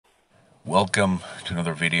Welcome to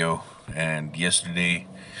another video. And yesterday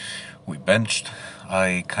we benched.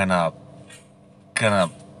 I kind of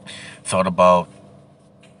thought about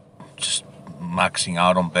just maxing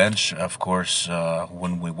out on bench. Of course,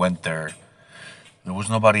 when we went there was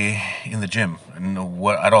nobody in the gym,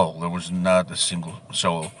 what at all. There was not a single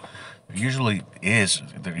soul. There usually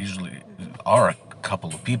are a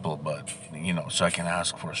couple of people, but so I can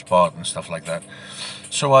ask for a spot and stuff like that.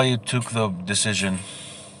 So I took the decision,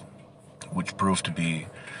 which proved to be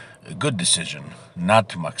a good decision, not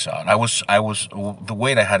to max out. The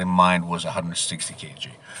weight I had in mind was 160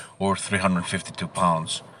 kg or 352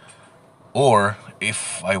 pounds. Or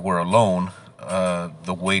if I were alone,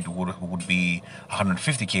 the weight would be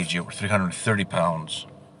 150 kg or 330 pounds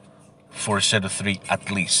for a set of 3 at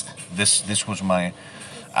least. This was my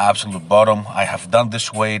absolute bottom. I have done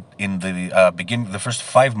this weight in the the first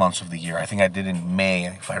 5 months of the year. I think I did in May,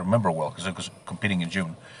 if I remember well, because I was competing in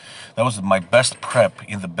June. That was my best prep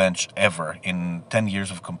in the bench ever in 10 years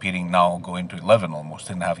of competing, now going to 11, almost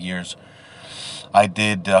 10.5 years. I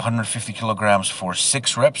did 150 kilograms for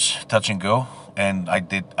 6 reps, touch and go, and I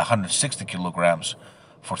did 160 kilograms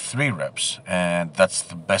for 3 reps, and that's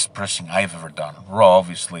the best pressing I've ever done. Raw,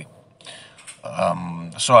 obviously.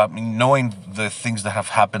 So I mean, knowing the things that have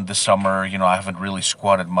happened this summer, I haven't really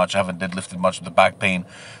squatted much, I haven't deadlifted much with the back pain,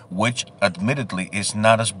 which admittedly is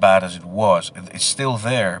not as bad as it was. It's still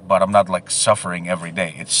there, but I'm not like suffering every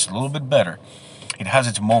day. It's a little bit better. It has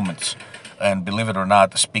its moments, and believe it or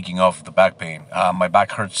not, speaking of the back pain, my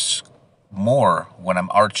back hurts more when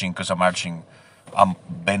I'm arching, because I'm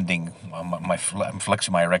bending, I'm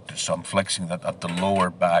flexing my erectors, so I'm flexing that at the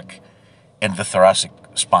lower back and the thoracic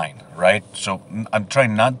spine, right? So I'm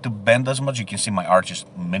trying not to bend as much. You can see my arch is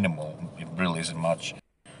minimal. It really isn't much.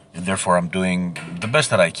 And therefore I'm doing the best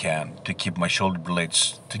that I can to keep my shoulder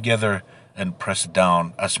blades together and press it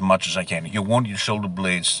down as much as I can. You want your shoulder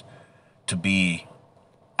blades to be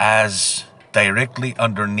as directly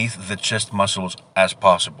underneath the chest muscles as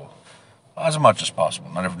possible. As much as possible.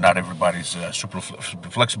 Not everybody's super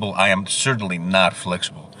flexible. I am certainly not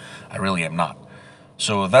flexible. I really am not.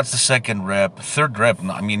 So that's the second rep. Third rep,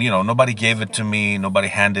 I mean, nobody gave it to me. Nobody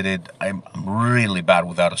handed it. I'm really bad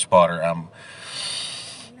without a spotter. I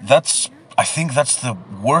think that's the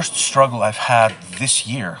worst struggle I've had this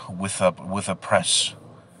year with a press,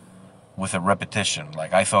 with a repetition.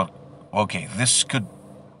 Like, I thought, okay, this could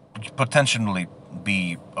potentially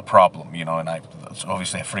be a problem, and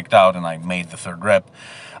obviously I freaked out and I made the third rep.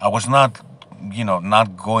 I was not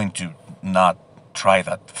going to not try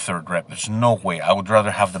that third rep. There's no way. I would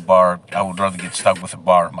rather have the bar. I would rather get stuck with a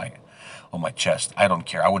bar on my chest. I don't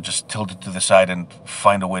care. I would just tilt it to the side and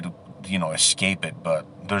find a way to escape it, but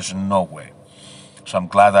there's no way. So I'm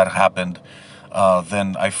glad that happened.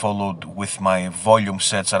 Then I followed with my volume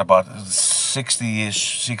sets at about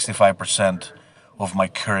 60-ish, 65% of my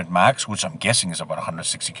current max, which I'm guessing is about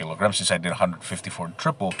 160 kilograms, since I did 154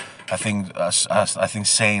 triple. I think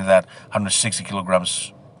saying that 160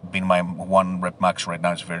 kilograms being my 1 rep max right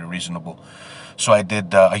now is very reasonable. So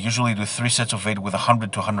I usually do 3 sets of 8 with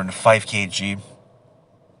 100 to 105 kg.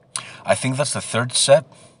 I think that's the third set,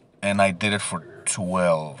 and I did it for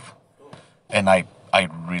 12. And I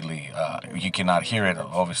really, you cannot hear it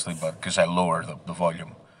obviously, but because I lower the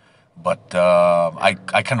volume. But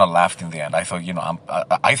I kind of laughed in the end. I thought,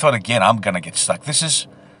 I thought again, I'm gonna get stuck. This is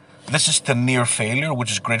the near failure,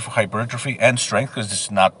 which is great for hypertrophy and strength because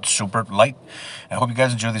it's not super light. I hope you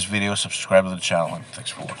guys enjoy this video. Subscribe to the channel, and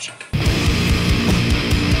thanks for watching.